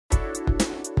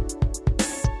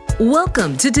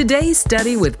Welcome to today's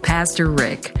study with Pastor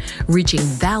Rick. Reaching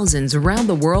thousands around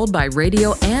the world by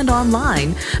radio and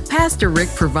online, Pastor Rick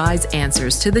provides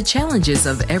answers to the challenges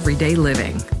of everyday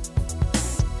living.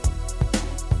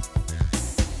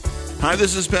 Hi,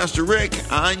 this is Pastor Rick.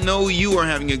 I know you are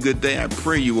having a good day. I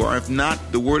pray you are. If not,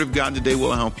 the Word of God today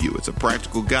will help you. It's a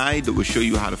practical guide that will show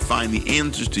you how to find the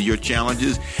answers to your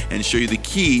challenges and show you the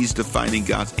keys to finding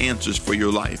God's answers for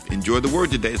your life. Enjoy the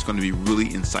Word today. It's going to be really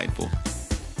insightful.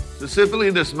 Specifically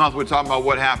this month, we're talking about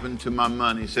what happened to my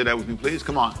money. Say that with me, please.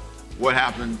 Come on. What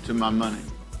happened to my money?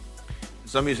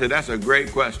 Some of you say, that's a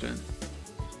great question.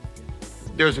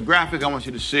 There's a graphic I want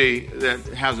you to see that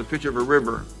has a picture of a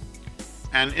river.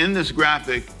 And in this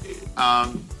graphic,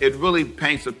 it really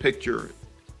paints a picture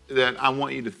that I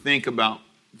want you to think about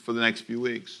for the next few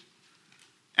weeks.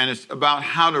 And it's about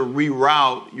how to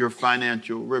reroute your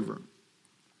financial river.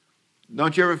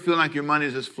 Don't you ever feel like your money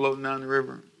is just floating down the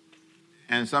river?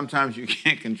 And sometimes you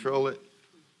can't control it?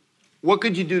 What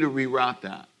could you do to reroute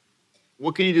that?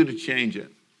 What can you do to change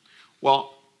it?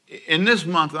 Well, in this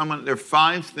month, there are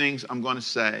 5 things I'm going to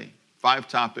say, 5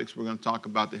 topics we're going to talk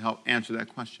about to help answer that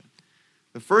question.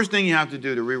 The first thing you have to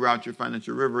do to reroute your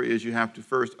financial river is you have to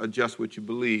first adjust what you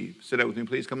believe. Say that with me,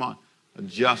 please. Come on.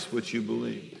 Adjust what you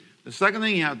believe. The second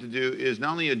thing you have to do is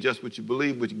not only adjust what you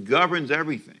believe, which governs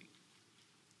everything.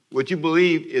 What you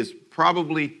believe is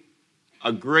probably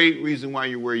a great reason why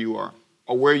you're where you are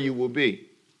or where you will be.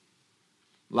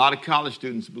 A lot of college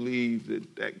students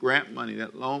believe that grant money,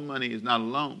 that loan money is not a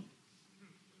loan.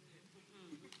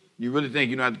 You really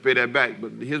think you don't have to pay that back.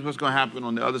 But here's what's going to happen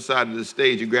on the other side of the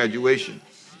stage of graduation.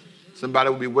 Somebody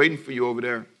will be waiting for you over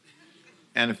there.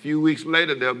 And a few weeks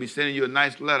later, they'll be sending you a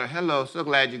nice letter. Hello, so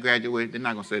glad you graduated. They're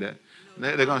not going to say that.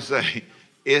 They're going to say,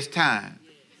 it's time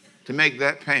to make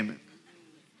that payment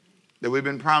that we've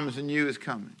been promising you is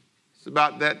coming. It's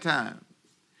about that time.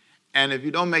 And if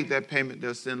you don't make that payment,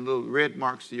 they'll send little red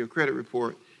marks to your credit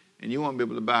report, and you won't be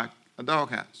able to buy a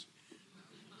doghouse.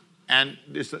 And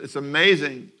it's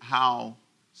amazing how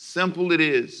simple it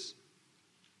is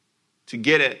to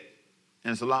get it,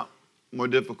 and it's a lot more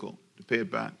difficult to pay it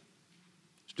back.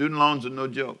 Student loans are no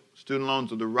joke. Student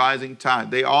loans are the rising tide.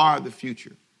 They are the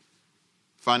future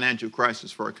financial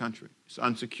crisis for our country. It's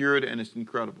unsecured and it's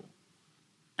incredible.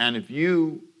 And if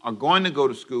you are going to go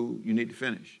to school, you need to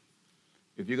finish.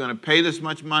 If you're going to pay this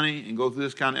much money and go through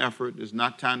this kind of effort, it's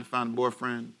not time to find a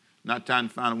boyfriend, not time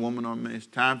to find a woman or a man. It's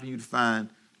time for you to find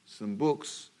some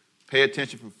books. Pay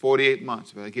attention for 48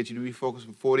 months. If I get you to be focused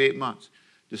for 48 months,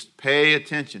 just pay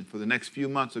attention for the next few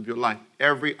months of your life.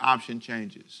 Every option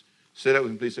changes. Say that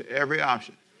with me, please. Say, every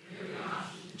option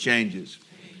changes.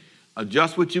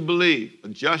 Adjust what you believe.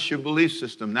 Adjust your belief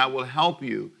system. That will help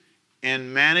you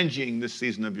in managing this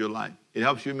season of your life. It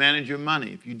helps you manage your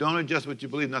money. If you don't adjust what you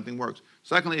believe, nothing works.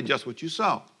 Secondly, adjust what you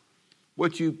sow,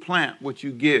 what you plant, what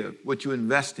you give, what you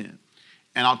invest in.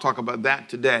 And I'll talk about that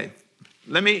today.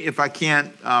 Let me, if I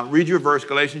can, read your verse,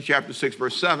 Galatians chapter 6,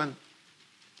 verse 7.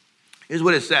 Here's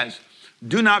what it says.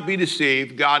 Do not be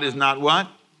deceived. God is not what?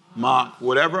 Mocked.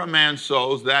 Whatever a man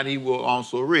sows, that he will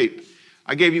also reap.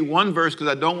 I gave you one verse because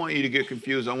I don't want you to get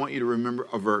confused. I want you to remember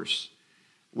a verse.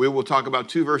 We will talk about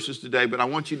 2 verses today, but I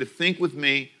want you to think with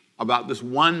me about this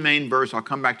one main verse. I'll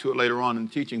come back to it later on in the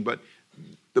teaching, but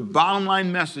the bottom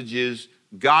line message is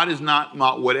God is not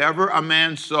mocked. Whatever a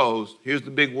man sows, here's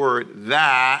the big word,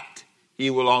 that he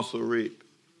will also reap.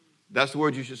 That's the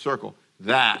word you should circle.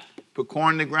 That. Put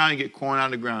corn in the ground, you get corn out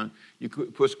of the ground. You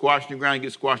put squash in the ground, you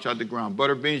get squash out of the ground.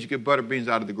 Butter beans, you get butter beans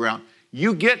out of the ground.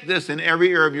 You get this in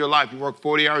every area of your life. You work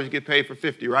 40 hours, you get paid for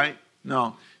 50, right?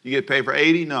 No. You get paid for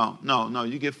 80? No.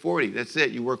 You get 40. That's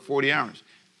it. You work 40 hours.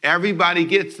 Everybody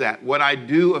gets that. What I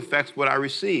do affects what I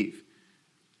receive.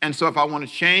 And so if I want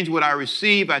to change what I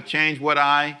receive, I change what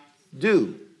I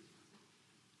do.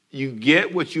 You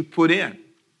get what you put in.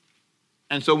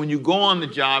 And so when you go on the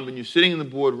job and you're sitting in the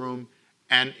boardroom,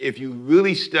 and if you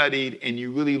really studied and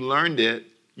you really learned it,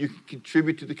 you can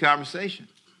contribute to the conversation.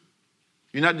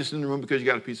 You're not just in the room because you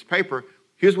got a piece of paper.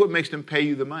 Here's what makes them pay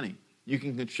you the money. You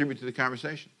can contribute to the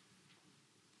conversation.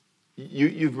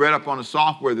 You've read up on a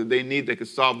software that they need that could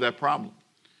solve that problem.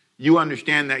 You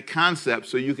understand that concept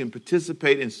so you can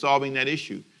participate in solving that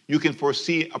issue. You can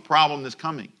foresee a problem that's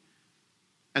coming.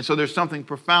 And so there's something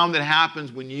profound that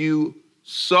happens when you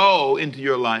sow into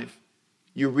your life.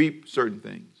 You reap certain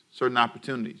things, certain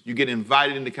opportunities. You get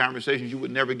invited into conversations you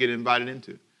would never get invited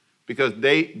into because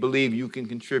they believe you can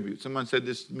contribute. Someone said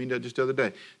this to me just the other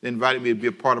day. They invited me to be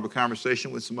a part of a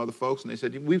conversation with some other folks, and they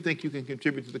said, we think you can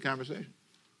contribute to the conversation.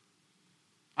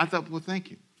 I thought, well,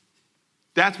 thank you.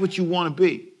 That's what you want to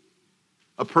be.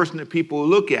 A person that people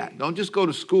look at. Don't just go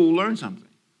to school, learn something.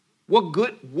 What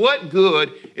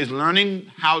good is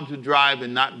learning how to drive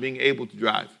and not being able to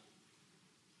drive?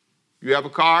 You have a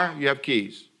car, you have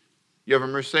keys. You have a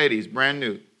Mercedes, brand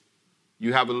new.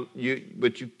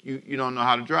 But you don't know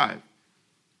how to drive.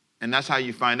 And that's how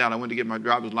you find out. I went to get my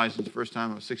driver's license the first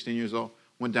time. I was 16 years old.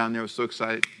 Went down there, was so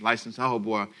excited. License, oh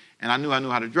boy. And I knew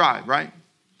how to drive, right?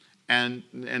 And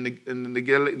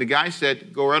the guy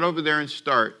said, go right over there and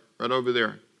start, right over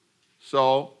there.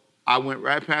 So I went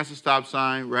right past the stop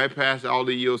sign, right past all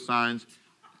the yield signs,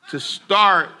 to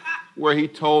start where he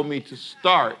told me to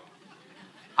start.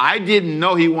 I didn't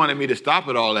know he wanted me to stop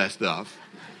at all that stuff.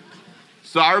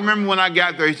 So I remember when I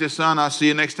got there, he said, son, I'll see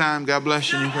you next time. God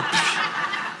bless you.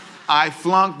 I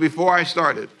flunked before I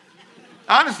started.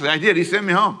 Honestly, I did. He sent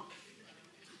me home.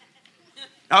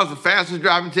 That was the fastest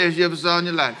driving test you ever saw in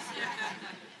your life.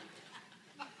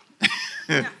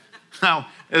 Now,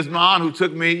 it's my aunt who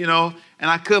took me, and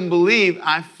I couldn't believe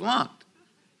I flunked.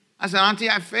 I said, Auntie,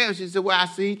 I failed. She said, well, I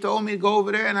see. He told me to go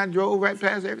over there, and I drove right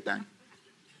past everything.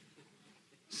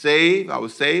 I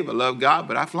was saved. I love God,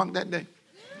 but I flunked that day.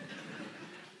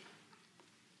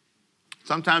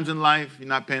 Sometimes in life, you're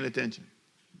not paying attention.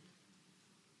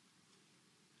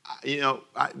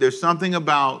 There's something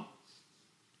about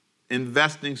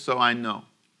investing so I know.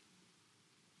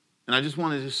 And I just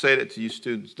wanted to say that to you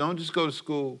students. Don't just go to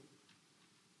school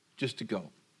just to go.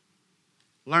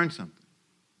 Learn something.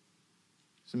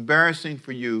 It's embarrassing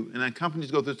for you, and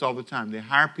companies go through this all the time. They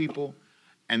hire people,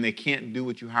 and they can't do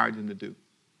what you hired them to do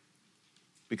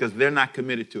because they're not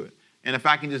committed to it. And if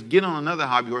I can just get on another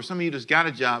hobby, or some of you just got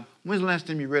a job, when's the last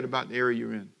time you read about the area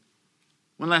you're in?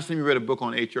 When's the last time you read a book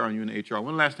on HR and you're in HR?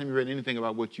 When's the last time you read anything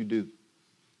about what you do?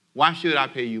 Why should I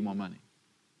pay you more money?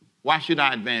 Why should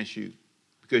I advance you?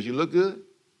 Because you look good?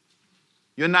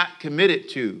 You're not committed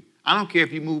to. I don't care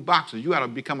if you move boxes. You ought to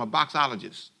become a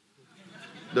boxologist.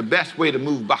 The best way to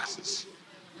move boxes.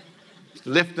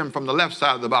 Lift them from the left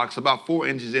side of the box about 4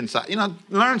 inches inside.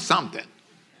 Learn something.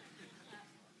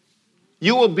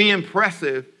 You will be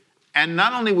impressive, and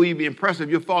not only will you be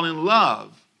impressive, you'll fall in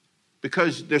love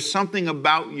because there's something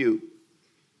about you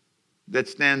that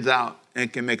stands out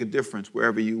and can make a difference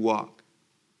wherever you walk,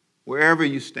 wherever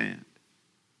you stand.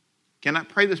 Can I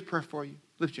pray this prayer for you?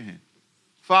 Lift your hand.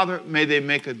 Father, may they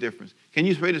make a difference. Can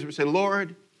you pray this? Say,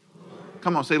 Lord.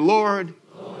 Come on, say, Lord,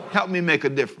 help me make a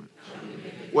difference.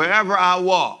 Wherever I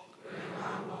walk,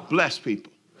 bless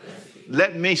people.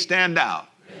 Let me stand out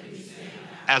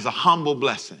as a humble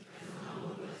blessing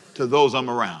to those I'm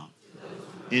around.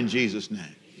 In Jesus'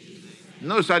 name.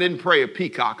 Notice I didn't pray a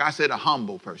peacock. I said a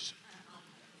humble person.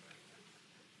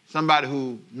 Somebody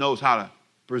who knows how to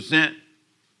present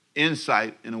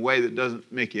insight in a way that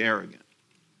doesn't make you arrogant.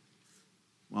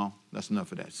 Well, that's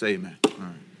enough of that. Say amen. All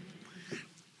right.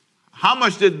 How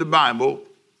much did the Bible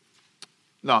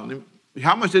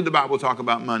talk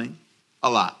about money? A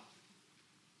lot.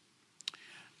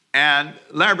 And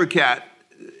Larry Cat,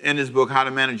 in his book, How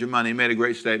to Manage Your Money, made a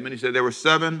great statement. He said there were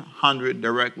 700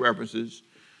 direct references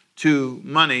to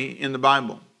money in the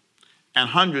Bible and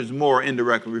hundreds more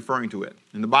indirectly referring to it.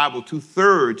 In the Bible,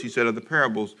 2/3, he said, of the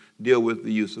parables deal with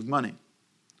the use of money.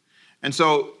 And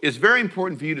so it's very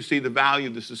important for you to see the value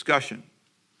of this discussion.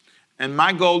 And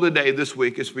my goal today, this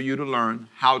week, is for you to learn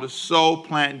how to sow,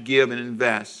 plant, give, and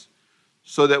invest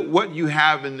so that what you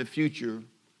have in the future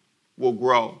will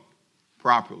grow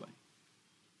properly.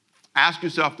 Ask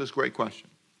yourself this great question.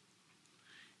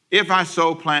 If I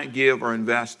sow, plant, give, or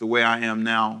invest the way I am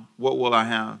now, what will I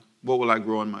have? What will I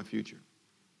grow in my future?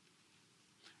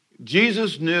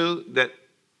 Jesus knew that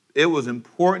it was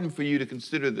important for you to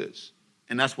consider this,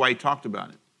 and that's why he talked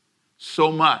about it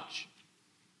so much.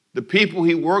 The people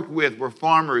he worked with were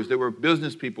farmers. They were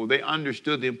business people. They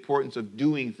understood the importance of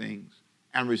doing things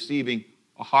and receiving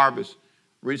a harvest,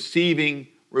 receiving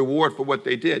reward for what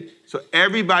they did. So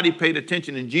everybody paid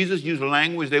attention, and Jesus used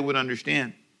language they would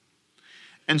understand.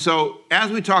 And so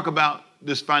as we talk about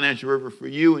this financial river for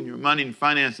you and your money and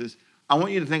finances, I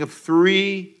want you to think of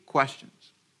 3 questions.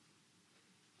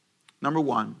 Number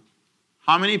 1,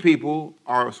 how many people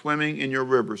are swimming in your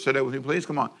river? Say that with me, please.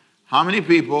 Come on. How many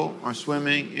people are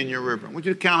swimming in your river? I want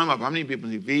you to count them up. How many people?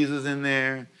 Visa's in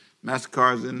there,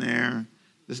 MasterCard's in there.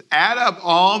 Just add up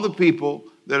all the people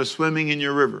that are swimming in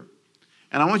your river.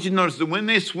 And I want you to notice that when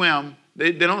they swim,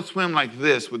 they don't swim like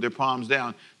this with their palms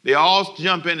down. They all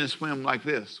jump in and swim like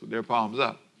this with their palms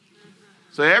up.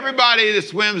 So everybody that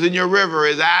swims in your river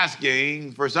is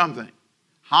asking for something.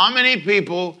 How many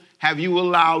people have you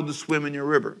allowed to swim in your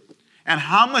river? And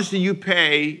how much do you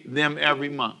pay them every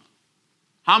month?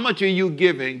 How much are you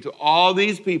giving to all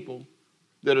these people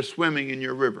that are swimming in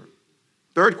your river?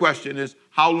 Third question is,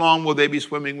 how long will they be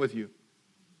swimming with you?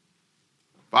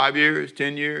 5 years,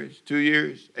 10 years, 2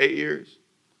 years, 8 years.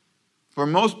 For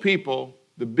most people,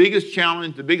 the biggest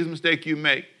challenge, the biggest mistake you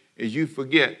make is you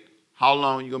forget how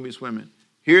long you're going to be swimming.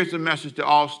 Here's the message to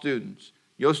all students.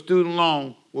 Your student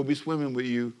loan will be swimming with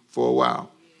you for a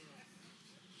while.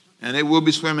 And it will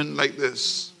be swimming like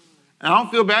this. And I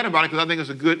don't feel bad about it because I think it's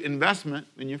a good investment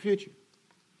in your future.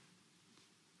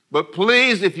 But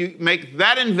please, if you make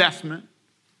that investment,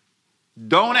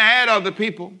 don't add other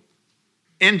people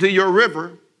into your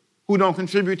river who don't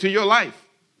contribute to your life.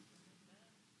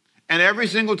 And every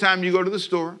single time you go to the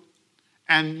store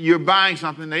and you're buying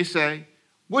something, they say,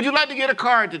 would you like to get a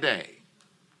card today?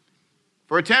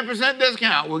 For a 10%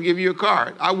 discount, we'll give you a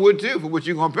card. I would too, for what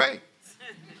you're going to pay.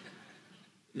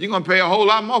 You're going to pay a whole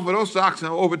lot more for those socks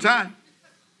over time.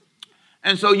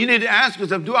 And so you need to ask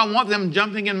yourself, do I want them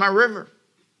jumping in my river?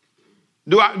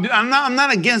 I'm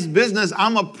not against business.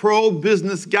 I'm a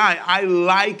pro-business guy. I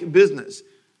like business.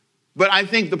 But I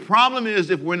think the problem is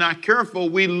if we're not careful,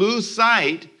 we lose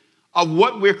sight of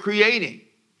what we're creating.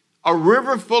 A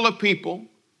river full of people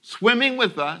swimming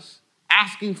with us,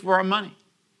 asking for our money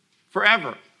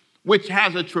forever, which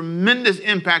has a tremendous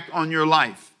impact on your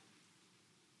life.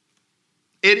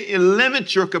 It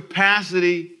limits your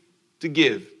capacity to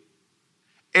give.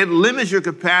 It limits your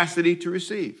capacity to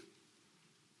receive.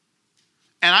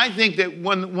 And I think that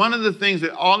one of the things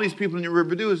that all these people in your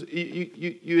river do is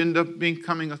you end up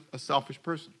becoming a selfish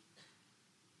person.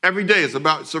 Every day is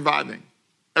about surviving.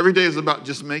 Every day is about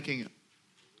just making it.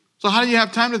 So how do you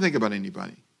have time to think about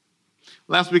anybody?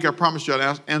 Last week I promised you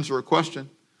I'd answer a question.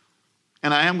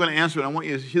 And I am going to answer it. I want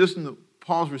you to listen to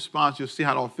Paul's response. You'll see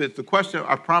how it all fits. The question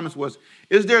I promised was,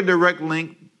 is there a direct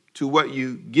link to what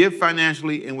you give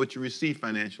financially and what you receive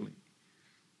financially?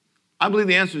 I believe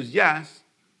the answer is yes.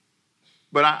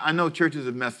 But I know churches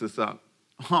have messed this up.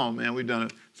 Oh, man, we've done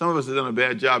it. Some of us have done a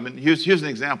bad job. And here's an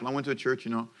example. I went to a church,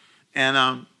 and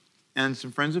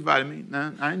some friends invited me.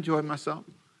 And I enjoyed myself.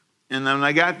 And then when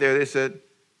I got there, they said,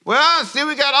 well, see,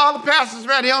 we got all the pastors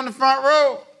right here on the front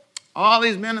row. All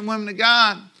these men and women of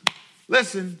God.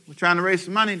 Listen, we're trying to raise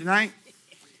some money tonight.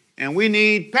 And we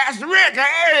need Pastor Rick.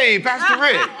 Hey, Pastor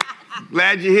Rick.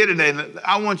 Glad you're here today.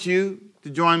 I want you to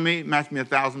join me, match me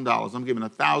 $1,000. I'm giving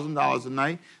 $1,000 a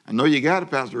night. I know you got it,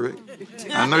 Pastor Rick.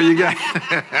 I know you got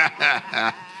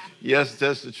it. Yes,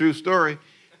 that's the true story.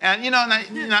 And,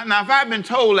 now if I'd been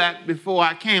told that before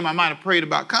I came, I might have prayed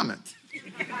about coming.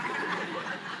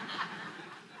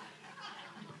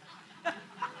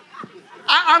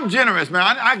 I'm generous, man.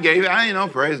 I gave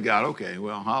it. Praise God. Okay,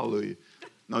 well, hallelujah.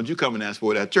 Don't you come and ask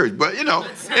for it at church. But,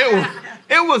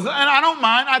 it was, and I don't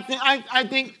mind. I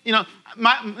think,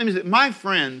 let me say, my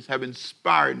friends have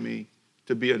inspired me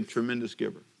to be a tremendous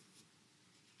giver.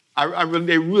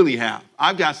 They really have.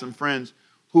 I've got some friends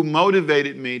who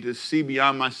motivated me to see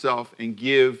beyond myself and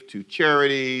give to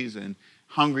charities and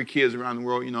hungry kids around the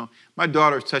world. My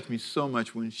daughter touched me so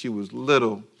much when she was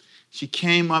little. She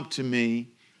came up to me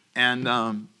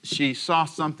and she saw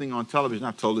something on television.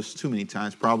 I've told this too many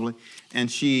times probably. And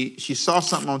she saw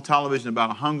something on television about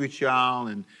a hungry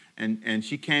child, and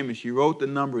she came and she wrote the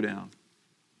number down.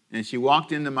 And she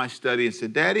walked into my study and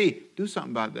said, Daddy, do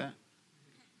something about that.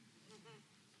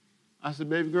 I said,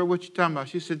 baby girl, what you talking about?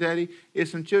 She said, Daddy,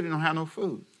 it's some children don't have no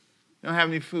food. They don't have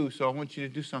any food, so I want you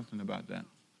to do something about that.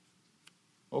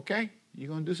 Okay, you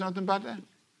going to do something about that?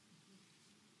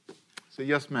 I said,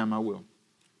 yes, ma'am, I will.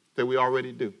 That we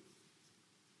already do.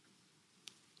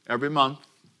 Every month,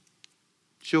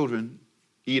 children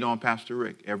eat on Pastor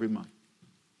Rick every month.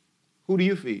 Who do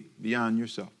you feed beyond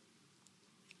yourself?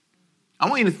 I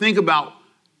want you to think about,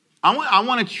 I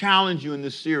want to challenge you in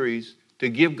this series to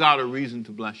give God a reason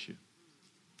to bless you.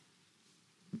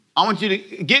 I want you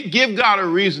to give God a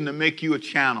reason to make you a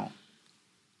channel.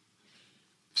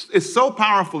 It's so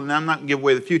powerful, and I'm not going to give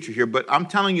away the future here, but I'm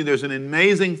telling you there's an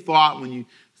amazing thought when you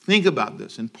think about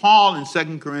this. And Paul in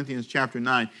 2 Corinthians chapter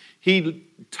 9, he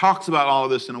talks about all of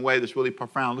this in a way that's really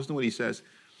profound. Listen to what he says.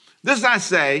 This I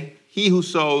say, he who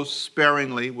sows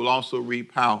sparingly will also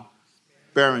reap how?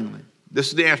 Sparingly. This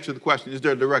is the answer to the question. Is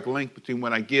there a direct link between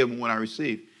what I give and what I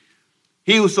receive?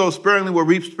 He who sows sparingly will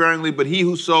reap sparingly, but he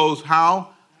who sows how?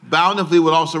 Bountifully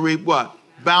will also reap what?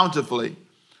 Bountifully.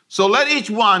 So let each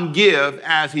one give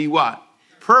as he what?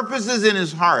 Purposes in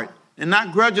his heart, and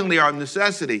not grudgingly or of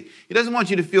necessity. He doesn't want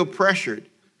you to feel pressured.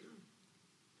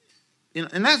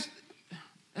 And that's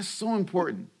so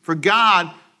important. For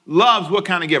God loves what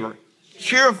kind of giver?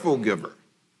 Cheerful giver.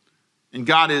 And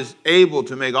God is able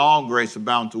to make all grace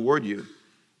abound toward you,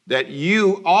 that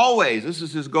you always, this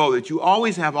is his goal, that you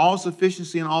always have all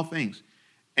sufficiency in all things.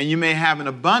 And you may have an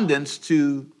abundance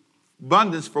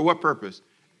for what purpose?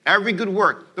 Every good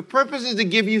work. The purpose is to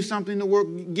give you something to work,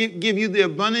 give you the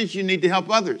abundance you need to help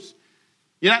others.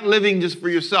 You're not living just for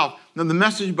yourself. Now, the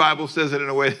Message Bible says it in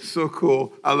a way that's so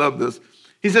cool. I love this.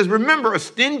 He says, remember, a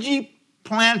stingy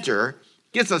planter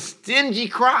gets a stingy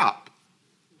crop.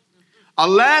 A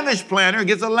lavish planter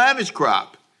gets a lavish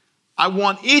crop. I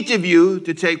want each of you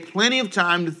to take plenty of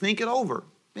time to think it over.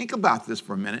 Think about this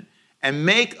for a minute and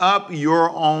make up your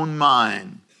own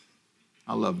mind.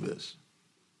 I love this.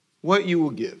 What you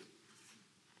will give.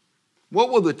 What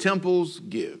will the temples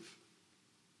give?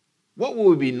 What will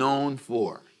we be known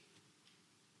for?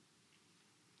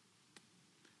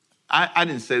 I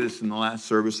didn't say this in the last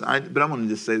service, but I want to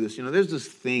just say this. You know, there's this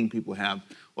thing people have.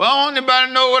 Well, I want anybody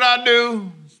to know what I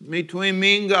do. It's between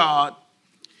me and God.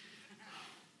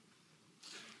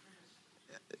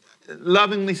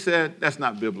 Lovingly said, that's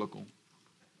not biblical.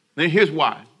 Now, here's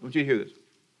why. I want you to hear this.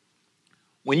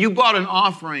 When you brought an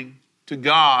offering to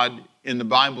God in the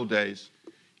Bible days,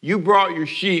 you brought your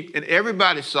sheep and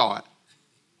everybody saw it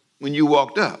when you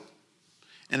walked up.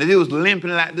 And if it was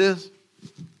limping like this,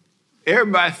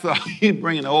 everybody thought you'd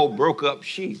bring an old broke up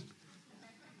sheep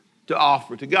to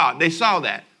offer to God. They saw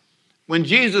that. When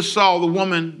Jesus saw the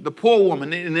woman, the poor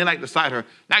woman, and they like to cite her,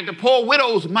 like the poor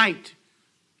widow's mite,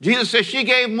 Jesus said she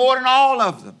gave more than all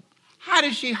of them. How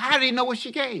did he know what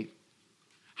she gave?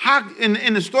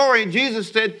 In the story,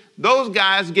 Jesus said those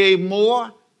guys gave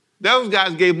more. Those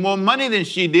guys gave more money than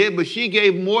she did, but she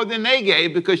gave more than they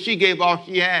gave because she gave all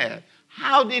she had.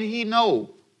 How did he know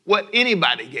what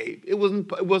anybody gave? It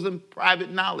wasn't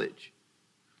private knowledge.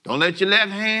 Don't let your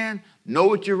left hand know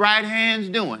what your right hand's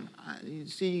doing. You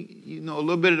see, you know a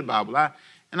little bit of the Bible,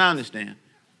 and I understand.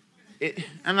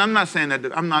 And I'm not saying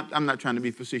that, I'm not trying to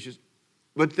be facetious,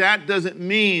 but that doesn't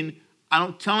mean I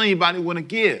don't tell anybody what to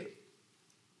give.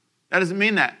 That doesn't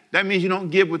mean that. That means you don't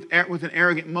give with an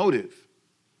arrogant motive.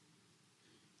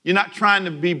 You're not trying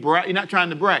to you're not trying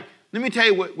to brag. Let me tell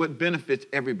you what benefits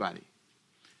everybody.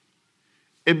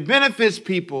 It benefits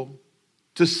people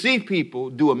to see people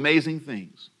do amazing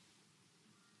things.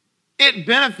 It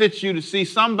benefits you to see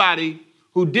somebody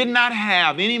who did not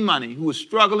have any money, who was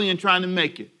struggling and trying to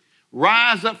make it,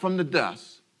 rise up from the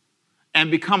dust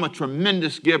and become a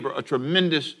tremendous giver, a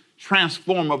tremendous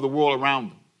transformer of the world around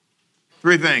them.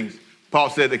 3 things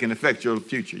Paul said that can affect your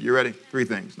future. You ready? 3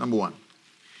 things. Number 1,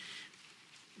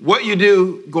 what you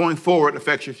do going forward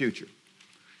affects your future.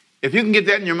 If you can get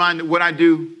that in your mind, that what I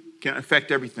do can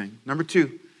affect everything. Number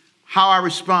 2, how I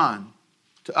respond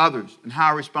to others and how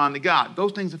I respond to God.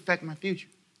 Those things affect my future.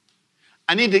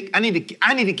 I need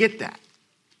to get that.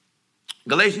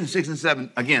 Galatians 6 and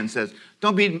 7 again says,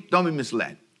 don't be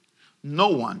misled. No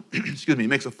one,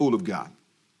 makes a fool of God.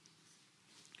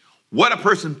 What a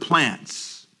person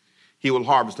plants, he will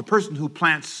harvest. The person who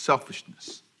plants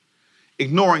selfishness,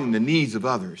 ignoring the needs of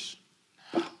others,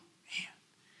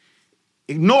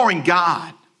 ignoring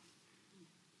God.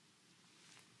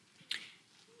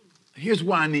 Here's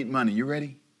why I need money. You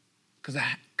ready?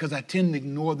 Because I tend to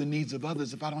ignore the needs of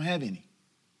others if I don't have any.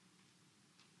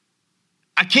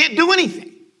 I can't do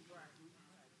anything.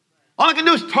 All I can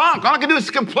do is talk. All I can do is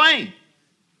complain.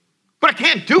 But I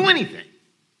can't do anything.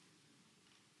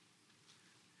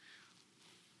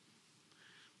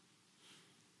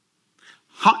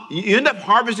 You end up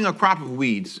harvesting a crop of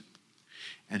weeds,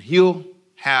 and he'll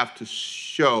have to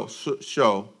show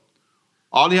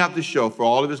all he have to show for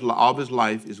all of his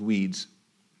life is weeds.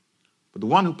 But the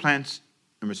one who plants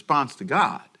in response to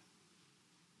God,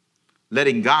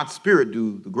 letting God's Spirit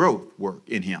do the growth work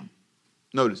in him.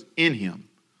 Notice, in him,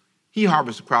 he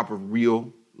harvests a crop of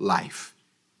real life,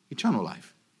 eternal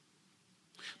life.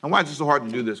 Now, why is it so hard to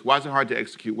do this? Why is it hard to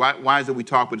execute? Why is it we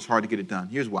talk, but it's hard to get it done?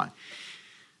 Here's why.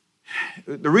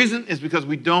 The reason is because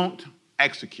we don't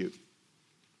execute.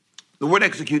 The word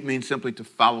execute means simply to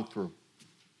follow through.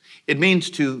 It means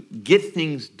to get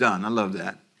things done. I love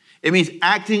that. It means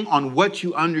acting on what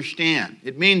you understand.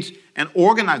 It means an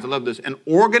organized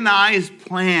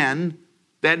plan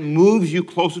that moves you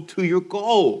closer to your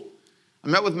goal. I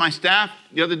met with my staff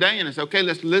the other day and I said, okay,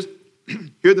 let's list,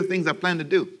 here are the things I plan to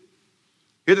do.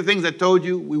 Here are the things I told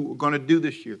you we were going to do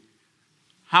this year.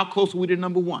 How close are we to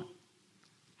number 1?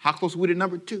 How close are we to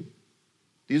number 2?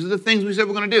 These are the things we said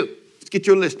we're going to do. Let's get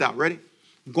your list out. Ready?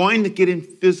 Going to get in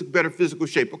better physical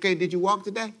shape. Okay, did you walk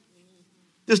today?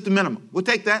 Just the minimum. We'll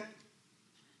take that.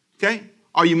 Okay?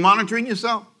 Are you monitoring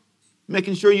yourself?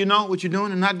 Making sure you know what you're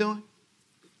doing and not doing?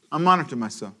 I'm monitoring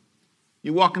myself.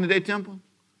 You walking today, Temple?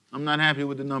 I'm not happy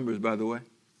with the numbers, by the way.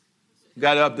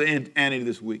 Got up the ante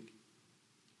this week.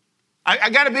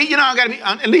 I got to be,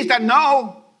 at least I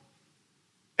know.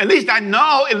 At least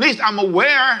I'm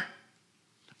aware.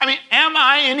 I mean, am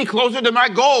I any closer to my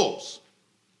goals?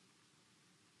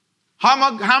 How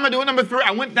am I doing? Number 3,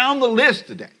 I went down the list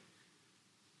today.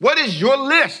 What is your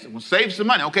list? Well, save some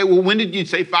money. Okay, well, when did you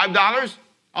save $5?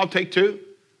 I'll take 2.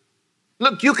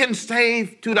 Look, you can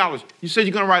save $2. You said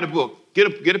you're going to write a book.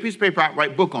 Get a piece of paper out,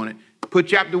 write a book on it. Put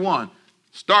chapter 1,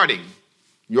 starting.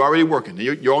 You're already working.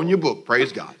 You're on your book.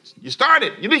 Praise God. You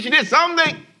started. At least you did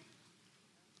something.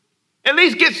 At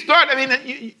least get started. I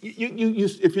mean, you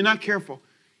if you're not careful,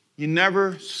 you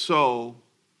never sow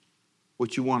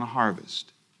what you want to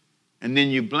harvest. And then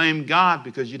you blame God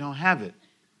because you don't have it.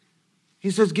 He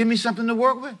says, give me something to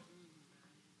work with.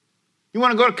 You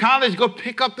want to go to college? Go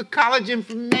pick up the college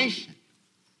information.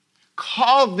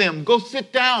 Call them. Go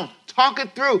sit down. Talk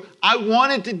it through. I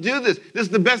wanted to do this. This is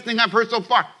the best thing I've heard so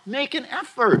far. Make an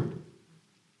effort.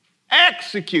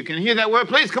 Execute. Can you hear that word,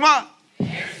 please? Come on.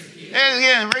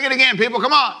 Execute. Bring it again, people.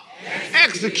 Come on.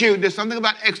 Execute. There's something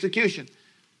about execution.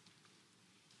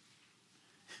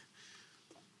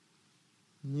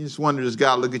 You just wonder, does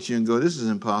God look at you and go, this is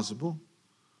impossible.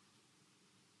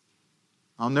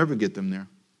 I'll never get them there.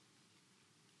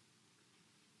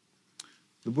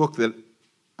 The book that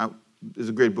is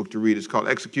a great book to read is called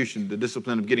Execution, The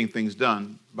Discipline of Getting Things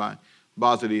Done by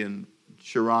Bosley and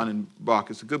Sharon and Bach.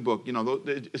 It's a good book. You know,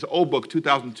 it's an old book,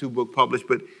 2002 book published,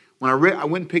 but when I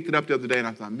went and picked it up the other day and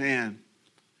I thought, man,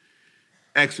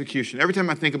 execution. Every time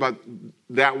I think about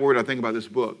that word, I think about this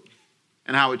book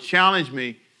and how it challenged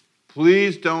me.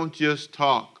 Please don't just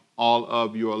talk all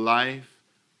of your life.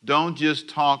 Don't just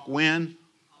talk when?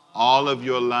 All of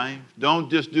your life. Don't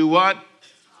just do what?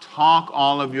 Talk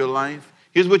all of your life.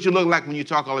 Here's what you look like when you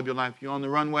talk all of your life. You're on the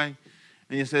runway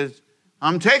and you says,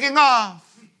 I'm taking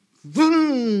off.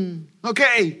 Vroom.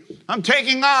 Okay, I'm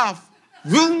taking off.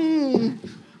 Vroom.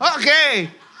 Okay,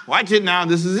 watch it now.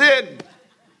 This is it.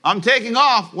 I'm taking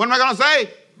off. What am I going to say?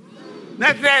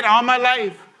 That's it, all my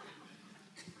life.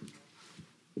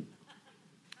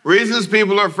 Reasons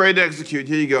people are afraid to execute.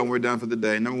 Here you go, and we're done for the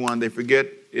day. Number 1, they forget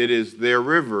it is their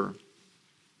river.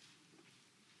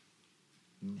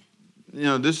 You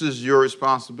know, this is your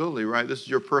responsibility, right? This is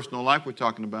your personal life we're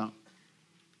talking about.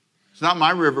 It's not my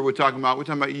river we're talking about. We're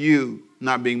talking about you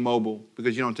not being mobile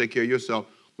because you don't take care of yourself.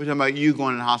 We're talking about you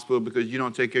going to the hospital because you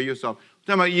don't take care of yourself.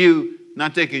 We're talking about you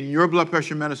not taking your blood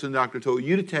pressure medicine the doctor told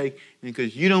you to take, and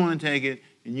because you don't want to take it,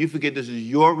 and you forget this is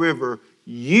your river,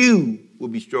 you will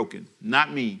be stroking,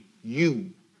 not me,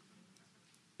 you.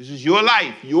 This is your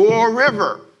life, your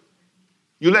river.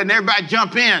 You're letting everybody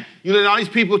jump in. You let all these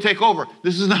people take over.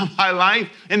 This is not my life.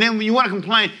 And then when you want to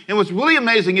complain, and what's really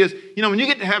amazing is, you know, when you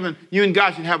get to heaven, you and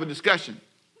God should have a discussion.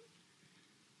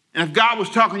 And if God was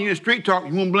talking to you in street talk,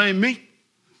 you won't blame me.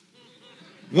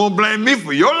 You won't blame me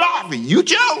for your life, and you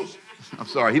chose. I'm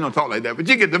sorry, he don't talk like that, but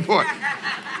you get the point.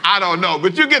 I don't know,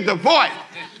 but you get the point.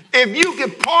 If you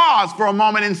could pause for a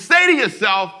moment and say to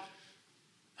yourself,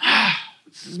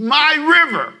 this is my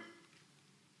river.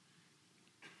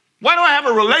 Why do I have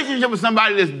a relationship with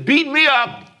somebody that's beat me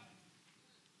up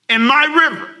in my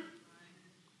river?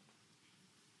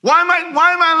 Why am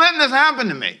I letting this happen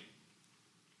to me?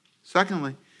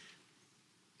 Secondly,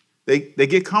 they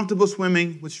get comfortable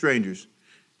swimming with strangers.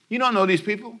 You don't know these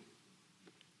people.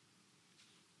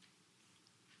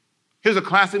 Here's a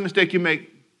classic mistake you make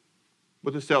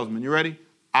with a salesman. You ready?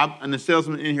 I'm the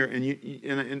salesman in here,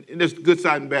 and there's good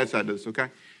side and bad side to this, okay?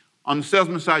 On the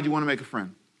salesman side, you want to make a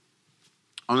friend.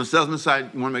 On the salesman side,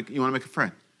 you want to make a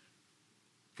friend.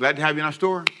 Glad to have you in our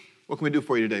store. What can we do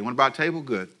for you today? You want to buy a table?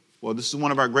 Good. Well, this is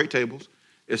one of our great tables.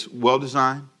 It's well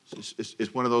designed.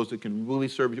 It's one of those that can really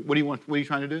serve you. What do you want? What are you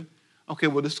trying to do? Okay,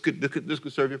 well, this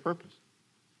could serve your purpose.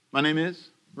 My name is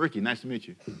Ricky. Nice to meet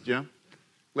you. Jim,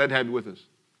 glad to have you with us.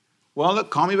 Well, look,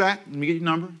 call me back. Let me get your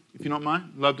number, if you don't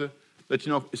mind. Love to let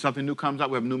you know if something new comes out.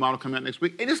 We have a new model coming out next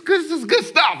week. And this is good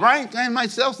stuff, right? I might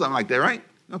sell something like that, right?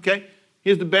 Okay.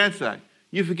 Here's the bad side.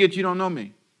 You forget you don't know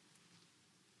me.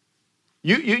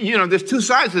 You know, there's 2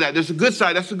 sides to that. There's a good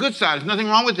side. That's a good side. There's nothing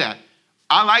wrong with that.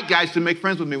 I like guys to make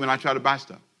friends with me when I try to buy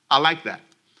stuff. I like that.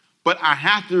 But I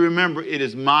have to remember it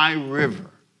is my river.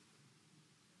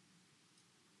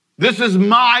 This is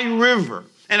my river.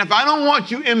 And if I don't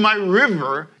want you in my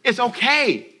river, it's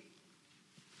okay.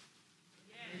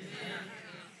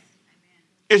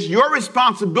 It's your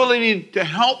responsibility to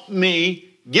help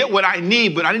me get what I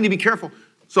need, but I need to be careful.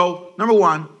 So, number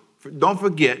 1, don't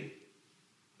forget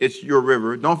it's your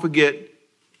river. Don't forget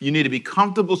you need to be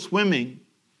comfortable swimming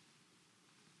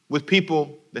with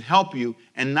people that help you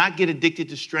and not get addicted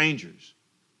to strangers,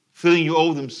 feeling you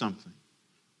owe them something.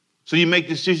 So you make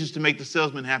decisions to make the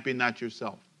salesman happy and not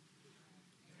yourself.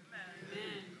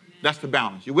 That's the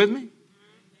balance. You with me?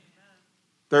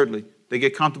 Thirdly, They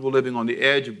get comfortable living on the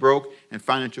edge of broke and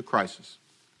financial crisis.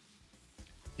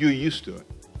 You're used to it.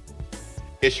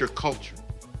 It's your culture.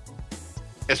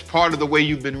 It's part of the way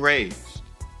you've been raised.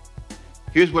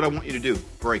 Here's what I want you to do.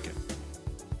 Break it.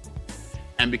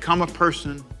 And become a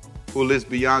person who lives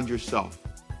beyond yourself.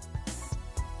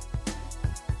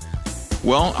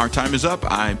 Well, our time is up.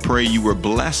 I pray you were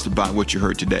blessed by what you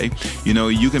heard today. You know,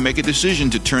 you can make a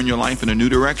decision to turn your life in a new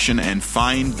direction and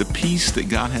find the peace that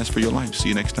God has for your life. See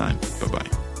you next time. Bye-bye.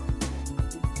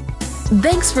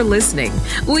 Thanks for listening.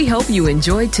 We hope you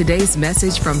enjoyed today's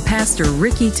message from Pastor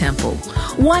Ricky Temple.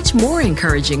 Watch more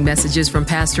encouraging messages from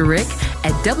Pastor Rick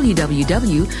at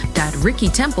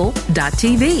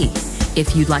www.rickytemple.tv.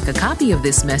 If you'd like a copy of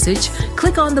this message,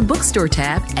 click on the bookstore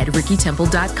tab at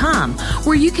rickytemple.com,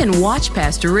 where you can watch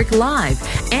Pastor Rick live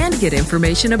and get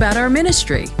information about our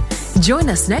ministry. Join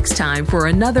us next time for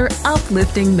another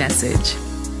uplifting message.